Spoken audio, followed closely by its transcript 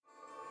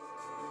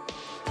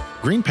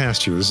Green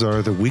Pastures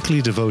are the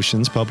weekly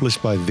devotions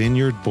published by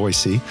Vineyard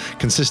Boise,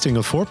 consisting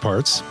of 4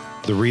 parts: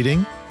 the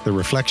reading, the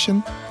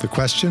reflection, the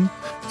question,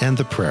 and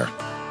the prayer.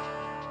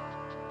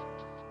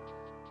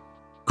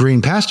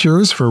 Green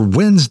Pastures for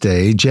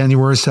Wednesday,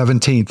 January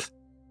 17th.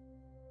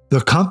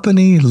 The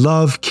company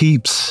love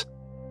keeps.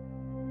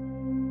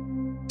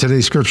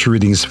 Today's scripture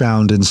reading is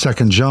found in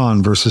 2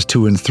 John verses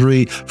 2 and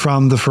 3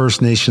 from the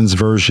First Nations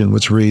Version,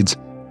 which reads,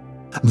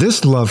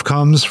 "This love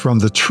comes from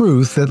the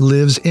truth that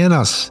lives in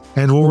us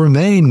and will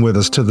remain with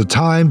us to the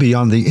time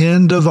beyond the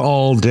end of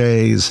all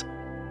days.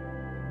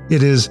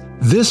 It is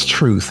this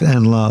truth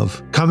and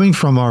love, coming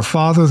from our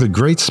Father, the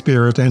Great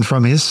Spirit, and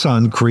from His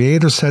Son,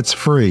 Creator sets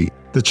free,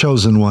 the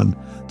Chosen One,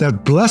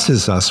 that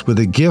blesses us with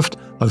a gift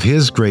of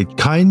His great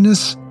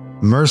kindness,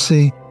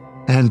 mercy,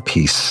 and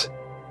peace."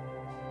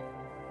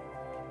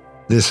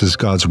 This is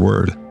God's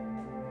Word.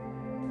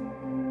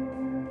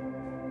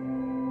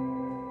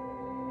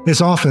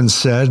 It's often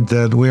said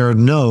that we are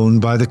known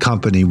by the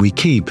company we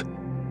keep.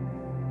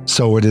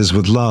 So it is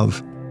with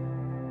love.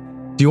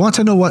 Do you want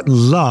to know what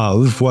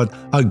love, what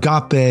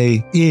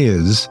agape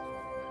is?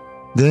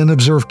 Then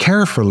observe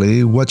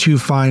carefully what you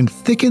find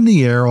thick in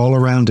the air all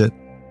around it.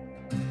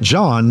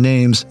 John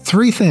names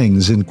 3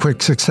 things in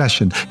quick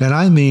succession, and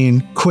I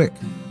mean quick.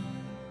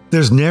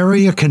 There's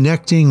nary a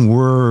connecting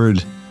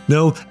word,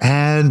 no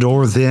and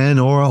or then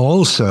or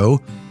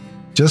also,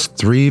 just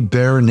 3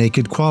 bare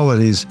naked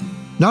qualities.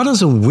 Not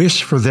as a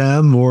wish for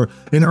them or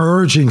an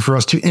urging for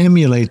us to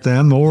emulate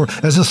them or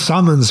as a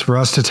summons for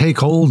us to take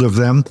hold of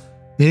them,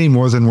 any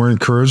more than we're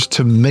encouraged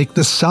to make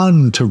the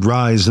sun to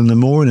rise in the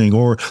morning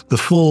or the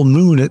full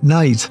moon at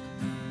night.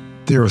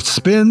 The earth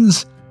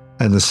spins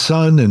and the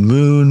sun and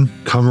moon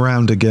come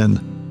around again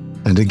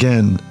and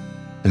again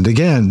and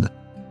again,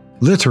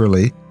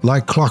 literally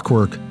like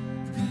clockwork.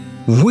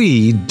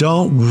 We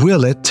don't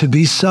will it to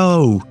be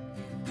so.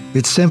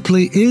 It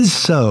simply is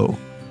so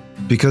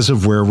because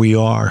of where we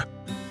are.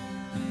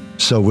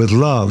 So with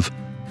love,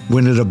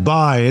 when it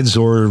abides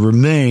or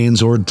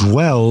remains or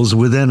dwells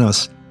within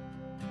us,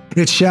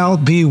 it shall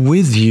be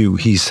with you,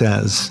 he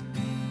says.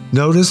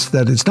 Notice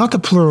that it's not the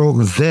plural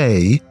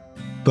they,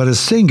 but a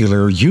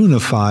singular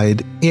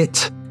unified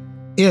it.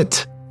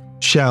 It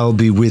shall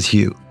be with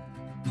you.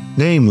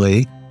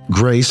 Namely,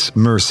 grace,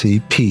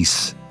 mercy,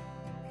 peace.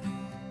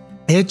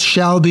 It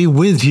shall be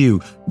with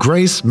you.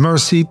 Grace,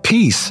 mercy,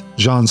 peace,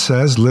 John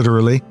says,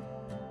 literally.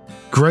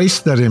 Grace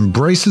that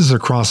embraces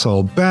across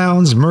all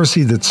bounds,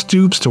 mercy that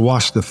stoops to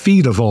wash the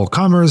feet of all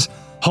comers,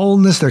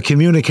 wholeness that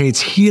communicates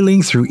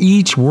healing through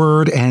each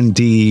word and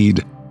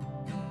deed.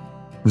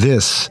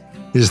 This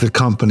is the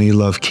company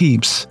love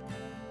keeps.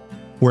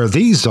 Where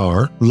these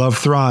are, love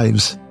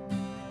thrives.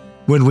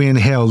 When we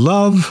inhale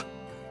love,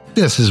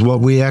 this is what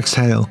we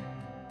exhale: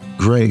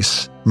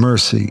 grace,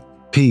 mercy,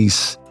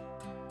 peace.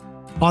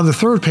 On the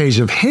 3rd page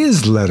of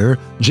his letter,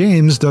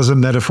 James does a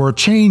metaphor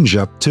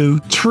change-up to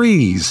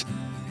trees,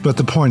 but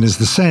the point is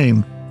the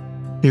same.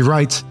 He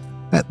writes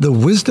that the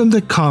wisdom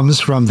that comes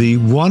from the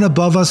one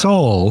above us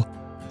all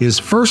is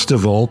first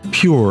of all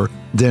pure,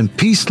 then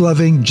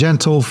peace-loving,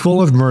 gentle, full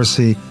of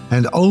mercy,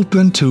 and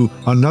open to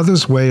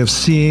another's way of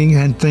seeing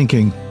and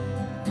thinking.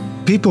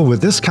 People with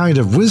this kind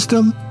of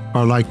wisdom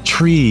are like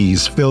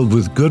trees filled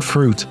with good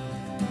fruit.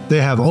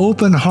 They have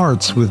open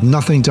hearts with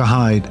nothing to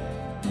hide.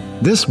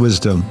 This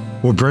wisdom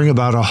will bring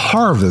about a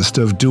harvest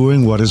of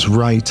doing what is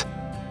right,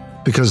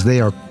 because they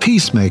are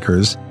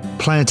peacemakers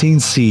planting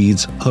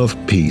seeds of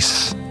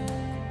peace.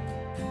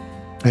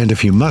 And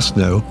if you must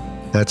know,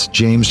 that's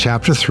James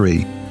chapter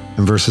 3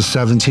 and verses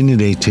 17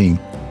 and 18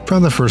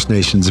 from the First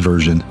Nations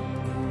Version.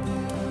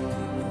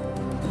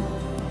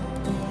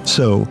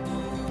 So,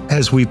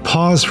 as we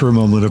pause for a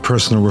moment of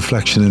personal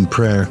reflection and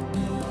prayer,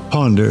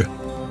 ponder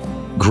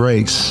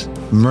grace,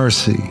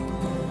 mercy,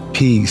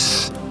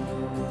 peace.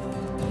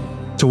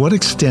 To what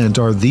extent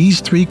are these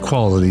 3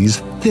 qualities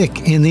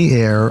thick in the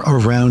air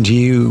around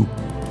you?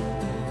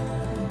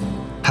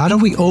 How do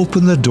we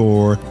open the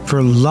door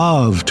for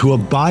love to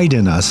abide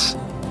in us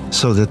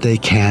so that they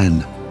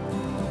can?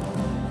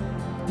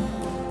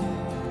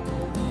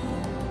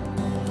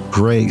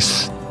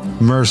 Grace,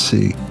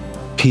 mercy,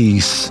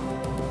 peace.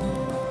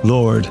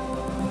 Lord,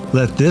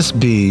 let this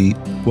be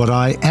what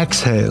I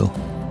exhale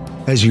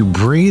as you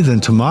breathe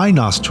into my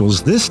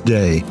nostrils this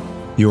day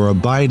your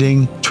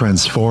abiding,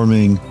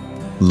 transforming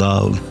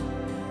love.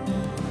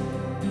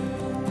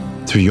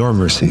 Through your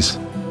mercies,